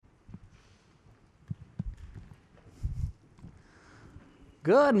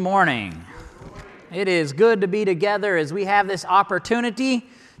Good morning. It is good to be together as we have this opportunity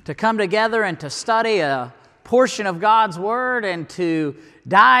to come together and to study a portion of God's Word and to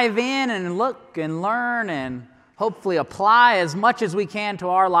dive in and look and learn and hopefully apply as much as we can to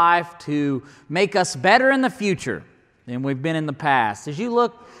our life to make us better in the future than we've been in the past. As you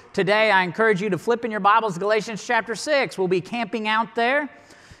look today, I encourage you to flip in your Bibles to Galations chapter 6. We'll be camping out there,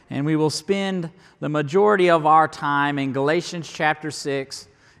 and we will spend the majority of our time in Galations chapter 6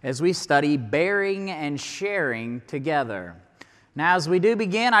 as we study bearing and sharing together. Now, as we do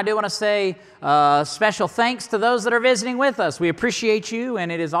begin, I do want to say special thanks to those that are visiting with us. We appreciate you,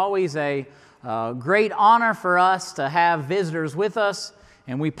 and it is always a great honor for us to have visitors with us,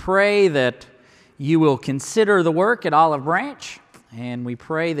 and we pray that you will consider the work at Olive Branch, and we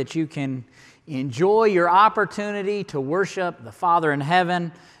pray that you can enjoy your opportunity to worship the Father in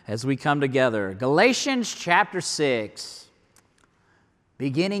heaven as we come together. Galatians chapter 6,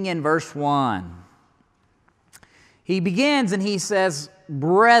 beginning in verse 1. He begins and he says,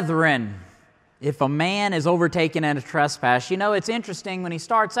 "Brethren, if a man is overtaken in a trespass." You know, it's interesting when he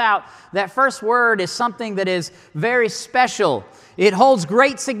starts out, that first word is something that is very special. It holds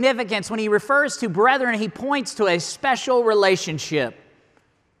great significance. When he refers to brethren, he points to a special relationship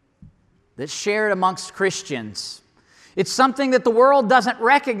that's shared amongst Christians. It's something that the world doesn't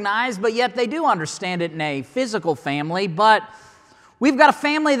recognize, but yet they do understand it in a physical family. But we've got a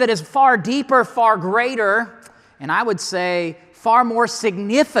family that is far deeper, far greater, and I would say far more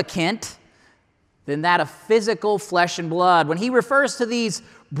significant than that of physical flesh and blood. When he refers to these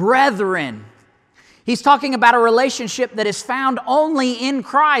brethren, he's talking about a relationship that is found only in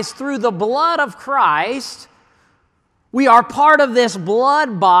Christ. Through the blood of Christ, we are part of this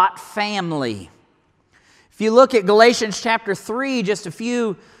blood-bought family. If you look at Galatians chapter 3, just a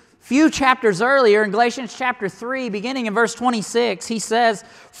few chapters earlier, in Galatians chapter 3, beginning in verse 26, he says,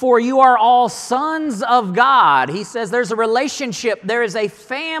 "For you are all sons of God." He says there's a relationship, there is a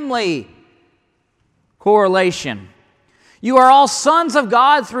family correlation. You are all sons of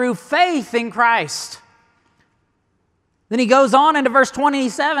God through faith in Christ. Then he goes on into verse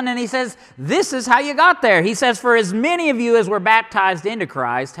 27 and he says, this is how you got there. He says, "For as many of you as were baptized into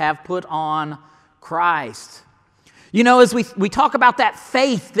Christ have put on Christ." You know, as we talk about that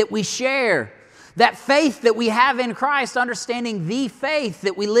faith that we share, that faith that we have in Christ, understanding the faith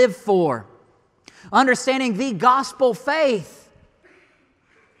that we live for, understanding the gospel faith,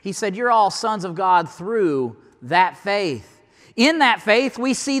 he said, you're all sons of God through that faith. In that faith,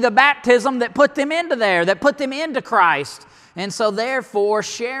 we see the baptism that put them into there, that put them into Christ. And so therefore,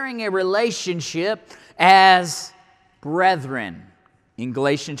 sharing a relationship as brethren. In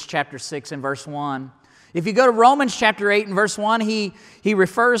Galatians chapter 6 and verse 1. If you go to Romans chapter 8 and verse 1, he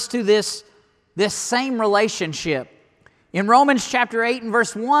refers to this same relationship. In Romans chapter 8 and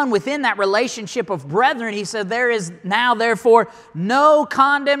verse 1, within that relationship of brethren, he said, "There is now therefore no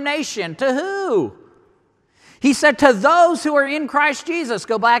condemnation." To who? He said, to those who are in Christ Jesus.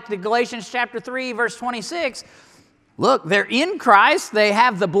 Go back to Galatians chapter 3, verse 26. Look, they're in Christ. They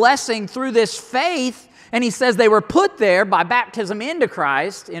have the blessing through this faith. And he says they were put there by baptism into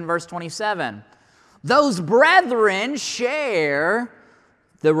Christ in verse 27. Those brethren share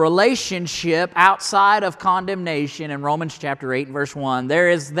the relationship outside of condemnation in Romans chapter 8 and verse 1. "There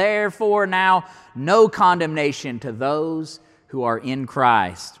is therefore now no condemnation to those who are in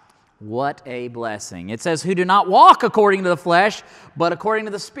Christ." What a blessing. It says, "Who do not walk according to the flesh, but according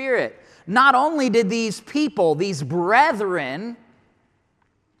to the Spirit." Not only did these people, these brethren,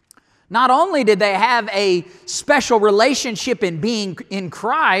 not only did they have a special relationship in being in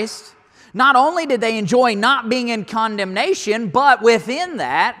Christ, not only did they enjoy not being in condemnation, but within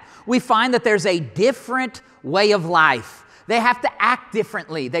that, we find that there's a different way of life. They have to act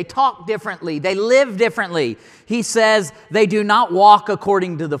differently. They talk differently. They live differently. He says they do not walk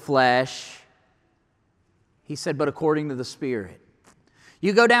according to the flesh. He said, but according to the Spirit.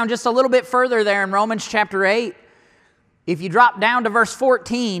 You go down just a little bit further there in Romans chapter 8. If you drop down to verse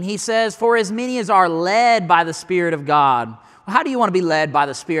 14, he says, "For as many as are led by the Spirit of God." Well, how do you want to be led by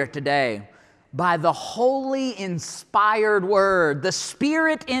the Spirit today? By the holy inspired Word, the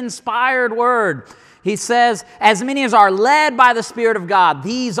Spirit-inspired Word. He says, as many as are led by the Spirit of God,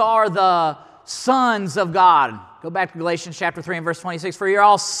 these are the sons of God. Go back to Galatians chapter 3 and verse 26. "For you're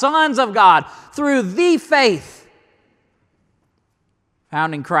all sons of God through the faith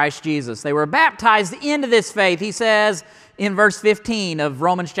found in Christ Jesus." They were baptized into this faith. He says in verse 15 of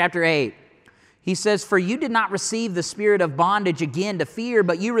Romans chapter 8, he says, "For you did not receive the spirit of bondage again to fear,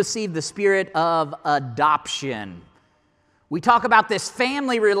 but you received the spirit of adoption." We talk about this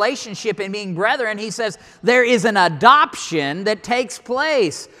family relationship and being brethren. He says there is an adoption that takes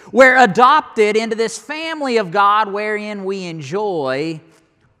place. We're adopted into this family of God wherein we enjoy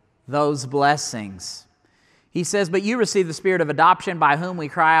those blessings. He says, but you receive the Spirit of adoption by whom we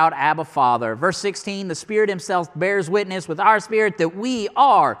cry out, Abba, Father. Verse 16, the Spirit Himself bears witness with our spirit that we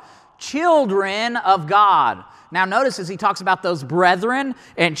are children of God. Now notice as he talks about those brethren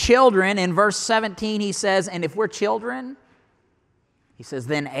and children, in verse 17 he says, and if we're children, he says,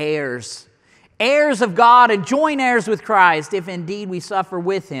 then heirs. Heirs of God and joint heirs with Christ, if indeed we suffer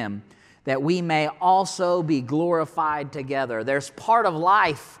with Him, that we may also be glorified together. There's part of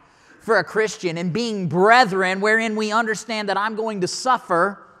life for a Christian in being brethren, wherein we understand that I'm going to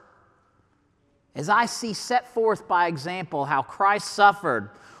suffer, as I see set forth by example how Christ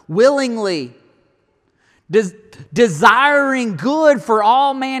suffered willingly, desiring good for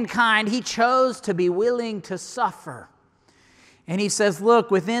all mankind. He chose to be willing to suffer. And he says,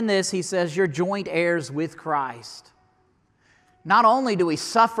 look, within this, he says, you're joint heirs with Christ. Not only do we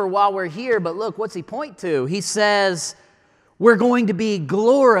suffer while we're here, but look, what's he point to? He says, we're going to be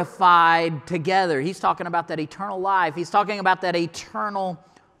glorified together. He's talking about that eternal life. He's talking about that eternal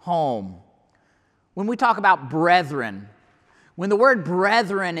home. When we talk about brethren, when the word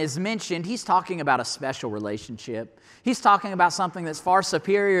brethren is mentioned, he's talking about a special relationship. He's talking about something that's far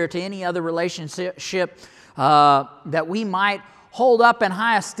superior to any other relationship that we might hold up in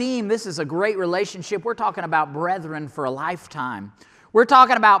high esteem. This is a great relationship. We're talking about brethren for a lifetime. We're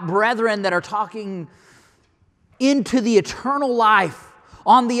talking about brethren that are talking into the eternal life.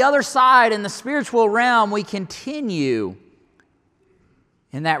 On the other side, in the spiritual realm, we continue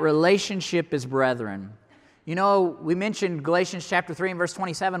in that relationship as brethren. You know, we mentioned Galatians chapter 3 and verse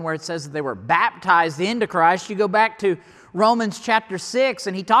 27 where it says that they were baptized into Christ. You go back to Romans chapter 6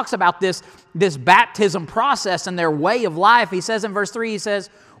 and he talks about this baptism process and their way of life. He says in verse 3, he says,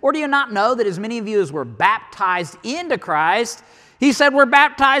 or do you not know that as many of you as were baptized into Christ, he said we're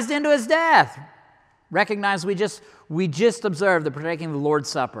baptized into His death. Recognize we just observed the partaking of the Lord's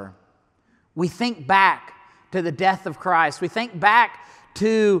Supper. We think back to the death of Christ. We think back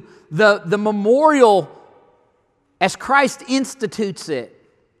to the memorial as Christ institutes it.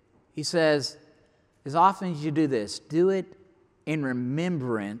 He says, as often as you do this, do it in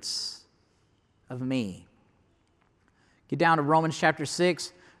remembrance of me. Get down to Romans chapter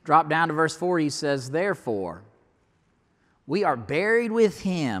 6, drop down to verse 4. He says, therefore, we are buried with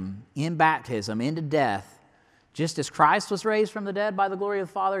Him in baptism into death, just as Christ was raised from the dead by the glory of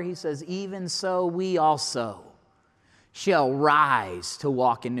the Father. He says, even so we also shall rise to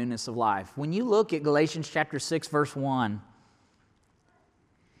walk in newness of life. When you look at Galatians chapter 6, verse 1,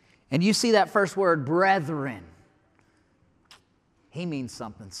 and you see that first word, brethren, he means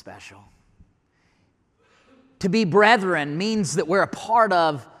something special. To be brethren means that we're a part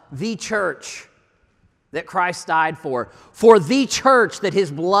of the church that Christ died for the church that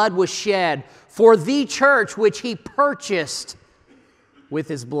His blood was shed, for the church which He purchased with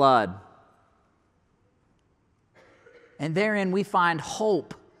His blood. And therein we find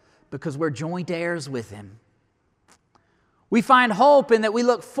hope because we're joint heirs with Him. We find hope in that we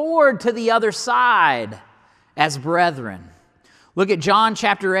look forward to the other side as brethren. Look at John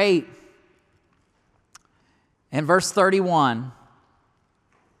chapter 8 and verse 31.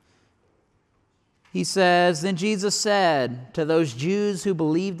 He says, then Jesus said to those Jews who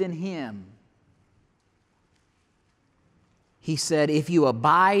believed in Him, He said, if you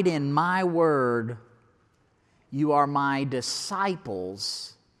abide in my word, you are my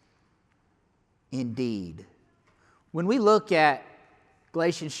disciples indeed. When we look at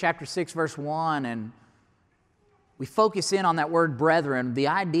Galatians chapter 6, verse 1, and we focus in on that word brethren, the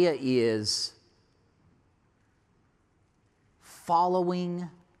idea is following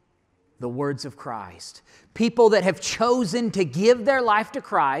the words of Christ. People that have chosen to give their life to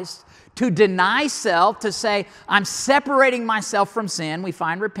Christ, to deny self, to say, I'm separating myself from sin, we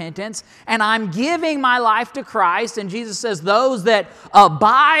find repentance, and I'm giving my life to Christ. And Jesus says, those that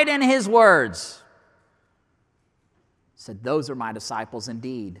abide in His words, said, those are my disciples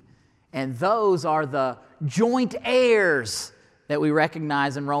indeed. And those are the joint heirs that we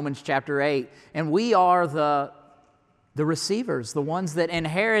recognize in Romans chapter 8. And we are the receivers, the ones that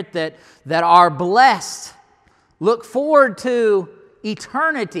inherit, that are blessed, look forward to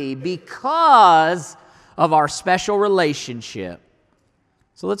eternity because of our special relationship.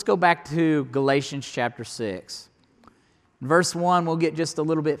 So let's go back to Galatians chapter 6. In verse 1, we'll get just a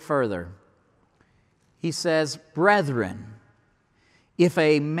little bit further. He says, brethren, if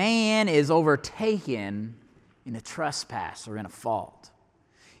a man is overtaken in a trespass or in a fault.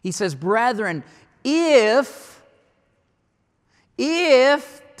 He says, brethren, if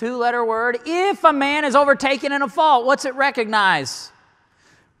If, two-letter word, if a man is overtaken in a fault, what's it recognize?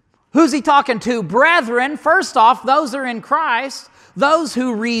 Who's he talking to? Brethren, first off, those are in Christ, those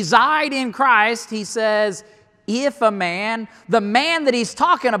who reside in Christ. He says, if a man, the man that he's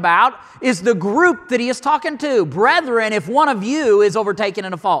talking about is the group that he is talking to. Brethren, if one of you is overtaken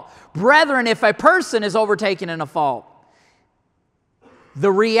in a fault. Brethren, if a person is overtaken in a fault.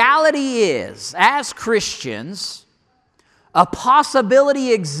 The reality is, as Christians, a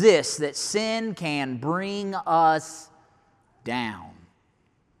possibility exists that sin can bring us down.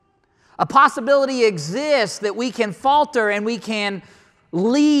 A possibility exists that we can falter and we can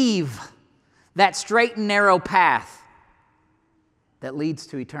leave that straight and narrow path that leads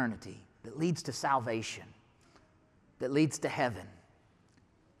to eternity, that leads to salvation, that leads to heaven.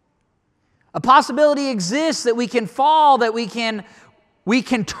 A possibility exists that we can fall, that we can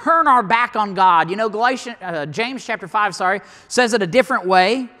turn our back on God. You know, James chapter 5, says it a different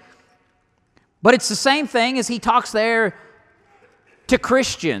way, but it's the same thing as he talks there to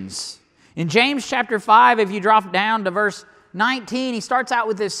Christians. In James chapter 5, if you drop down to verse 19, he starts out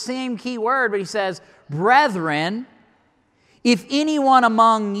with this same key word, but he says, brethren, if anyone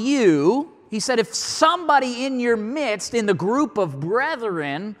among you, he said, if somebody in your midst, in the group of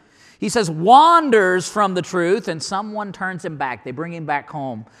brethren, he says, wanders from the truth and someone turns him back. They bring him back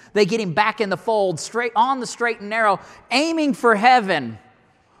home. They get him back in the fold, straight on the straight and narrow, aiming for heaven,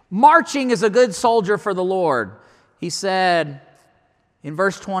 marching as a good soldier for the Lord. He said in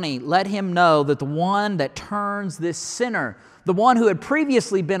verse 20, let him know that the one that turns this sinner, the one who had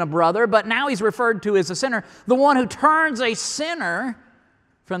previously been a brother, but now he's referred to as a sinner, the one who turns a sinner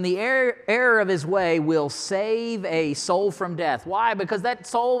from the error of his way will save a soul from death. Why? Because that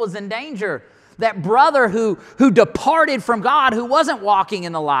soul was in danger. That brother who departed from God, who wasn't walking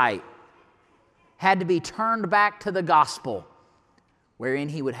in the light, had to be turned back to the gospel, wherein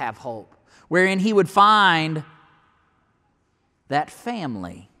he would have hope, wherein he would find that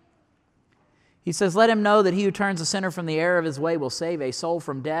family. He says, let him know that he who turns a sinner from the error of his way will save a soul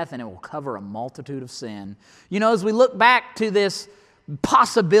from death, and it will cover a multitude of sin. You know, as we look back to this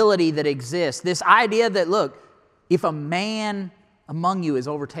possibility that exists, this idea that, look, if a man among you is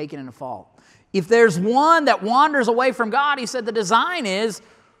overtaken in a fault, if there's one that wanders away from God, he said the design is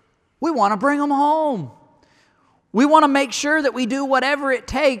we want to bring them home. We want to make sure that we do whatever it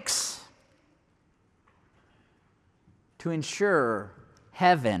takes to ensure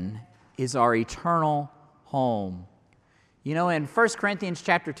heaven is our eternal home. You know, in 1 Corinthians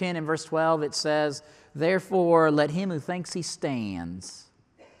chapter 10 and verse 12, it says, therefore, let him who thinks he stands.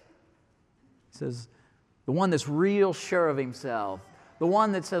 It says, the one that's real sure of himself, the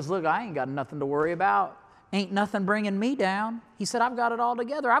one that says, look, I ain't got nothing to worry about. Ain't nothing bringing me down. He said, I've got it all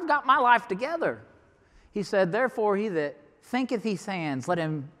together. I've got my life together. He said, therefore, he that thinketh he stands, let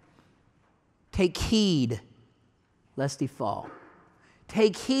him take heed lest he fall.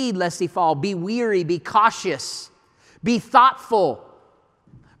 Take heed lest he fall. Be weary, be cautious, be thoughtful,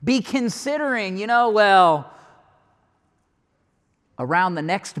 be considering, around the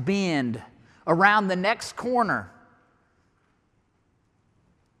next bend, around the next corner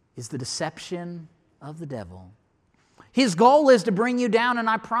is the deception of the devil. His goal is to bring you down, and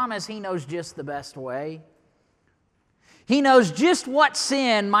I promise he knows just the best way. He knows just what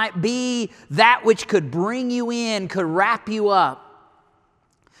sin might be that which could bring you in, could wrap you up.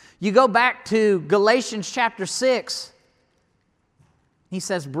 You go back to Galations chapter 6. He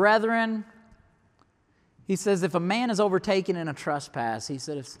says, brethren, he says, if a man is overtaken in a trespass, he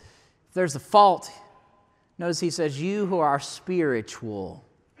said, if there's a fault, notice he says, you who are spiritual,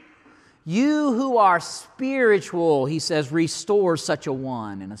 he says, restore such a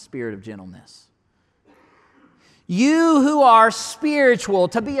one in a spirit of gentleness. You who are spiritual,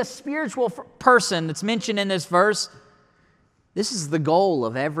 to be a spiritual person that's mentioned in this verse, this is the goal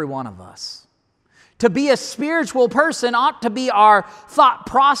of every one of us. To be a spiritual person ought to be our thought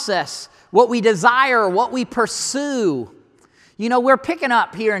process, what we desire, what we pursue. You know, we're picking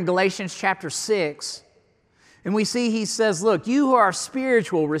up here in Galatians chapter 6, and we see he says, look, you who are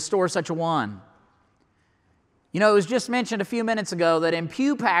spiritual, restore such a one. You know, it was just mentioned a few minutes ago that in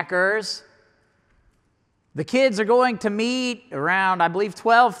Pew Packers, the kids are going to meet around, I believe,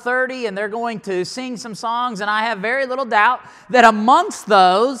 12:30, and they're going to sing some songs, and I have very little doubt that amongst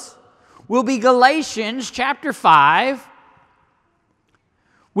those will be Galatians chapter 5,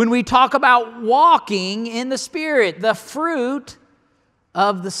 when we talk about walking in the Spirit, the fruit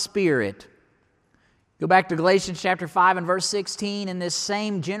of the Spirit. Go back to Galatians chapter 5 and verse 16. In this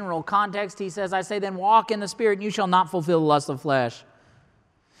same general context, he says, I say then walk in the Spirit, and you shall not fulfill the lust of the flesh.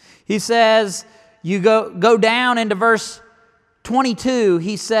 He says, you go down into verse 22,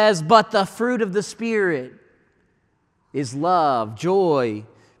 he says, but the fruit of the Spirit is love, joy,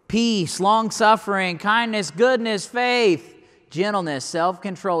 peace, long-suffering, kindness, goodness, faith, gentleness,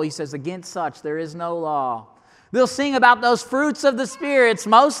 self-control. He says, against such there is no law. They'll sing about those fruits of the spirits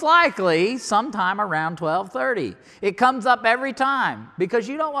most likely sometime around 12:30. It comes up every time because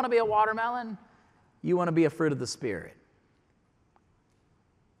you don't want to be a watermelon. You want to be a fruit of the Spirit.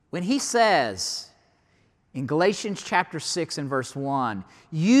 When he says in Galatians chapter 6 and verse 1,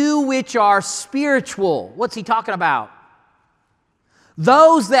 you which are spiritual, what's he talking about?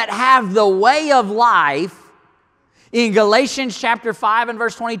 Those that have the way of life. In Galatians chapter 5 and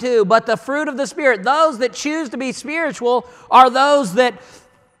verse 22, but the fruit of the Spirit, those that choose to be spiritual are those that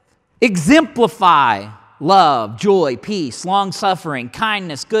exemplify love, joy, peace, long-suffering,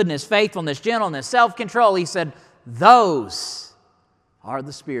 kindness, goodness, faithfulness, gentleness, self-control. He said, those are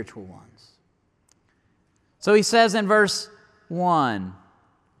the spiritual ones. So he says in verse 1,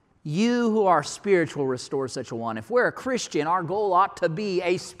 you who are spiritual restore such a one. If we're a Christian, our goal ought to be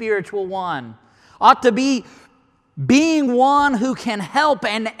a spiritual one. Ought to be being one who can help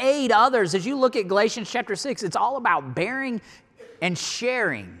and aid others. As you look at Galatians chapter 6, it's all about bearing and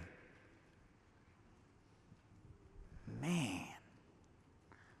sharing. Man.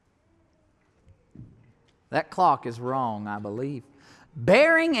 That clock is wrong, I believe.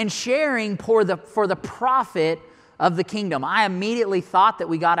 Bearing and sharing for the profit of the kingdom. I immediately thought that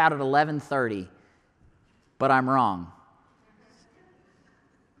we got out at 11:30, but I'm wrong.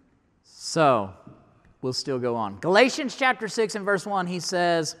 So, we'll still go on. Galatians chapter 6 and verse 1, he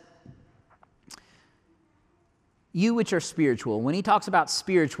says, you which are spiritual. When he talks about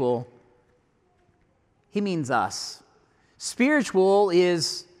spiritual, he means us. Spiritual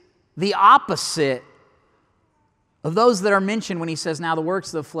is the opposite of those that are mentioned when he says, now the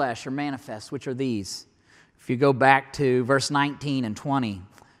works of the flesh are manifest, which are these. If you go back to verse 19 and 20,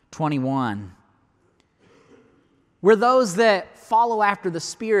 21, we're those that follow after the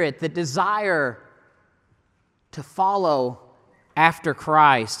Spirit, that desire to follow after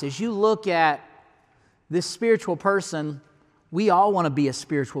Christ. As you look at this spiritual person, we all want to be a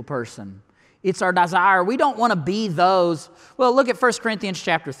spiritual person. It's our desire. We don't want to be those. Well, look at 1 Corinthians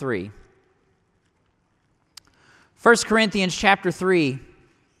chapter 3. 1 Corinthians chapter 3,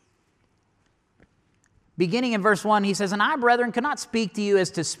 beginning in verse 1, he says, and I, brethren, cannot speak to you as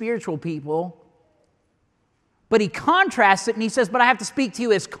to spiritual people. But he contrasts it and he says, but I have to speak to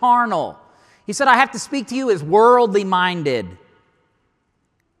you as carnal. He said, I have to speak to you as worldly minded.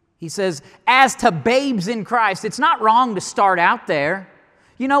 He says, as to babes in Christ. It's not wrong to start out there.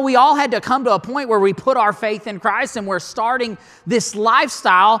 You know, we all had to come to a point where we put our faith in Christ and we're starting this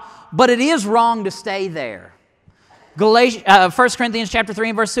lifestyle, but it is wrong to stay there. 1 Corinthians chapter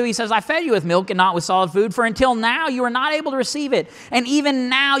 3 and verse 2, he says, I fed you with milk and not with solid food, for until now you are not able to receive it, and even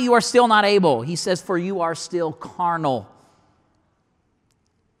now you are still not able. He says, for you are still carnal.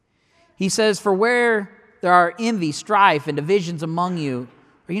 He says, for where there are envy, strife, and divisions among you,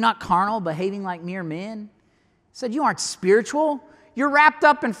 are you not carnal, behaving like mere men? He said, you aren't spiritual. You're wrapped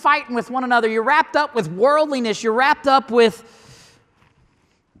up in fighting with one another. You're wrapped up with worldliness. You're wrapped up with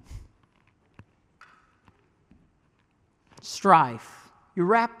strife. You're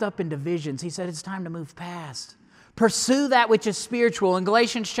wrapped up in divisions. He said, it's time to move past. Pursue that which is spiritual. In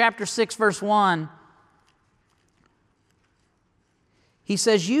Galatians chapter 6, verse 1, he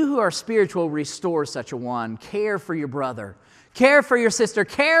says, you who are spiritual, restore such a one. Care for your brother. Care for your sister.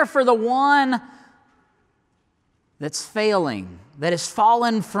 Care for the one that's failing, that has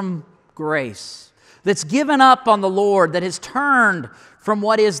fallen from grace, that's given up on the Lord, that has turned from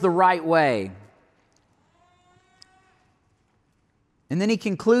what is the right way. And then he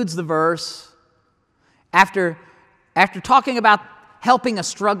concludes the verse, after talking about helping a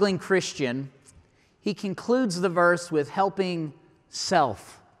struggling Christian, he concludes the verse with helping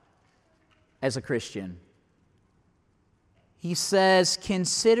self as a Christian. He says,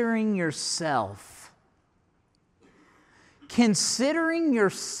 considering yourself,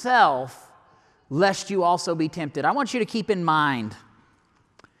 lest you also be tempted. I want you to keep in mind,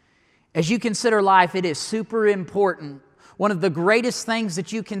 as you consider life, it is super important. One of the greatest things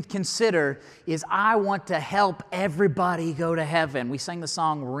that you can consider is, I want to help everybody go to heaven. We sang the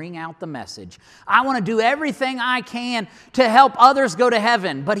song, Ring Out the Message. I want to do everything I can to help others go to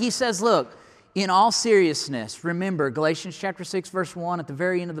heaven. But he says, look, in all seriousness, remember, Galatians chapter 6, verse 1, at the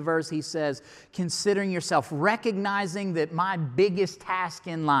very end of the verse, he says, considering yourself, recognizing that my biggest task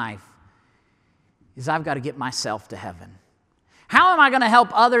in life is I've got to get myself to heaven. How am I going to help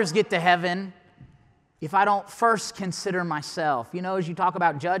others get to heaven if I don't first consider myself? You know, as you talk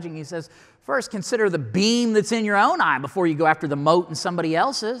about judging, he says, first consider the beam that's in your own eye before you go after the mote in somebody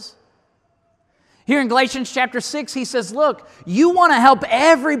else's. Here in Galatians chapter 6, he says, look, you want to help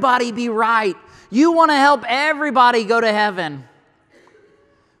everybody be right. You want to help everybody go to heaven.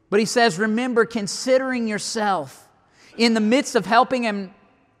 But he says, remember, considering yourself in the midst of helping and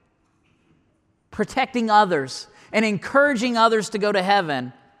protecting others and encouraging others to go to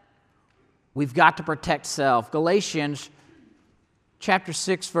heaven, we've got to protect self. Galatians chapter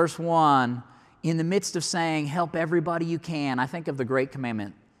 6, verse 1, in the midst of saying, help everybody you can, I think of the great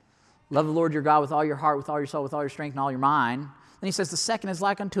commandment. Love the Lord your God with all your heart, with all your soul, with all your strength, and all your mind. Then he says the second is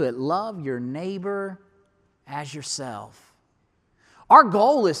like unto it, love your neighbor as yourself. Our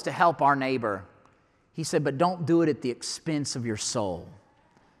goal is to help our neighbor. He said, but don't do it at the expense of your soul.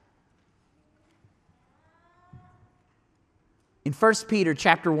 In 1 Peter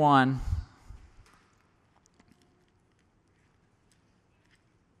chapter 1,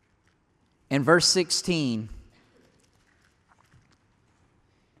 in verse 16,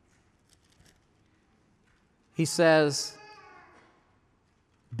 he says,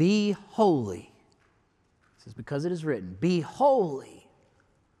 be holy. He says, because it is written, be holy,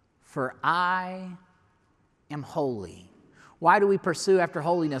 for I am holy. Why do we pursue after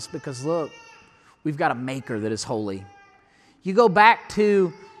holiness? Because look, we've got a maker that is holy. You go back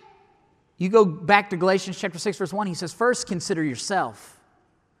to Galatians chapter 6, verse 1, he says, first consider yourself.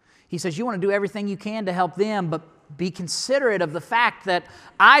 He says, you want to do everything you can to help them, but be considerate of the fact that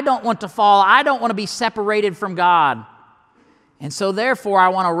I don't want to fall. I don't want to be separated from God. And so therefore, I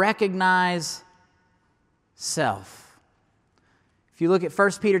want to recognize self. If you look at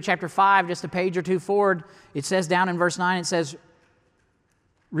 1 Peter chapter 5, just a page or two forward, it says down in verse 9, it says,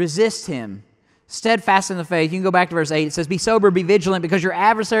 resist him, steadfast in the faith. You can go back to verse 8. It says, be sober, be vigilant, because your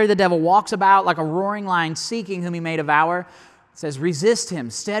adversary, the devil, walks about like a roaring lion, seeking whom he may devour. It says, resist him,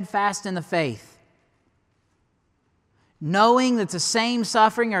 steadfast in the faith, knowing that the same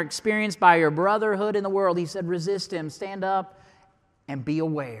suffering are experienced by your brotherhood in the world. He said, resist him, stand up, and be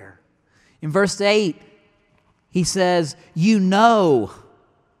aware. In verse 8, he says, you know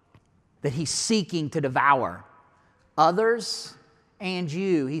that he's seeking to devour others and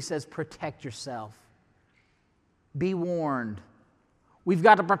you. He says, protect yourself. Be warned. We've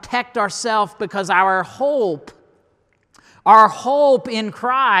got to protect ourselves because our hope in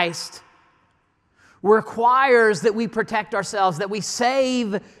Christ requires that we protect ourselves, that we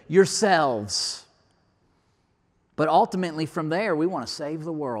save yourselves. But ultimately from there, we want to save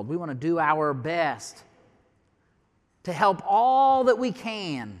the world. We want to do our best to help all that we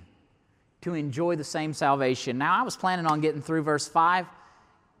can to enjoy the same salvation. Now, I was planning on getting through verse 5,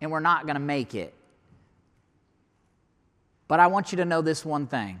 and we're not going to make it. But I want you to know this one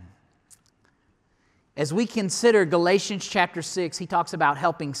thing. As we consider Galatians chapter 6, he talks about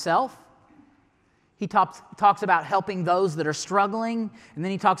helping self. He talks about helping those that are struggling. And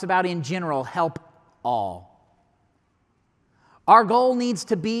then he talks about, in general, help all. Our goal needs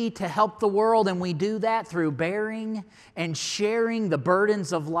to be to help the world, and we do that through bearing and sharing the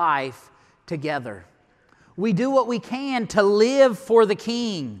burdens of life together. We do what we can to live for the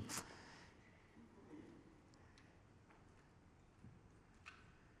King.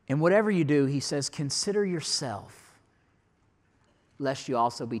 And whatever you do, he says, consider yourself, lest you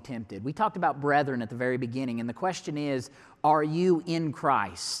also be tempted. We talked about brethren at the very beginning, and the question is, are you in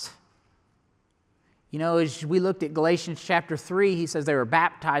Christ? You know, as we looked at Galatians chapter 3, he says they were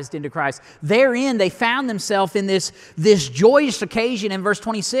baptized into Christ. Therein, they found themselves in this joyous occasion in verse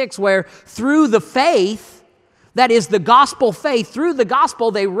 26, where through the faith, that is the gospel faith, through the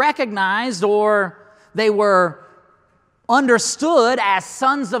gospel they recognized, or they were understood as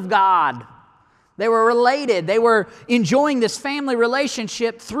sons of God. They were related. They were enjoying this family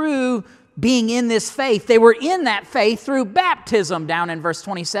relationship through being in this faith. They were in that faith through baptism, down in verse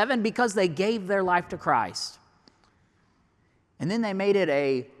 27, because they gave their life to Christ. And then they made it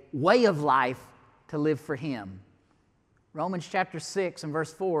a way of life to live for Him. Romans chapter 6 and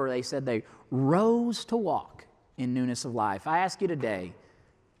verse 4, they said they rose to walk in newness of life. I ask you today,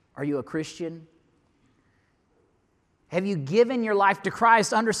 are you a Christian? Have you given your life to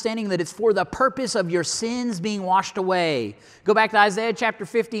Christ, understanding that it's for the purpose of your sins being washed away? Go back to Isaiah chapter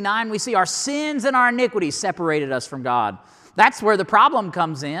 59. We see our sins and our iniquities separated us from God. That's where the problem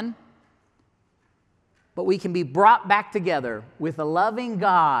comes in. But we can be brought back together with a loving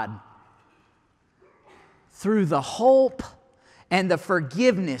God through the hope and the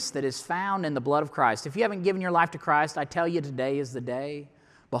forgiveness that is found in the blood of Christ. If you haven't given your life to Christ, I tell you, today is the day.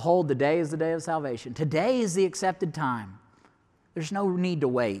 Behold, the day is the day of salvation. Today is the accepted time. There's no need to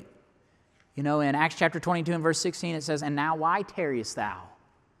wait. You know, in Acts chapter 22 and verse 16, it says, and now why tarriest thou?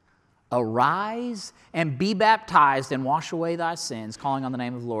 Arise and be baptized and wash away thy sins, calling on the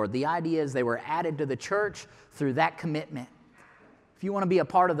name of the Lord. The idea is they were added to the church through that commitment. If you want to be a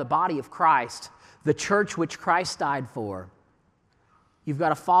part of the body of Christ, the church which Christ died for, you've got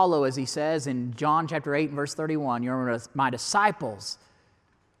to follow, as he says in John chapter 8 and verse 31, you're my disciples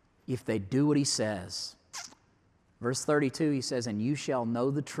if they do what he says. Verse 32, he says, and you shall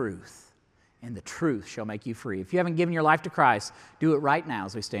know the truth, and the truth shall make you free. If you haven't given your life to Christ, do it right now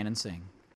as we stand and sing.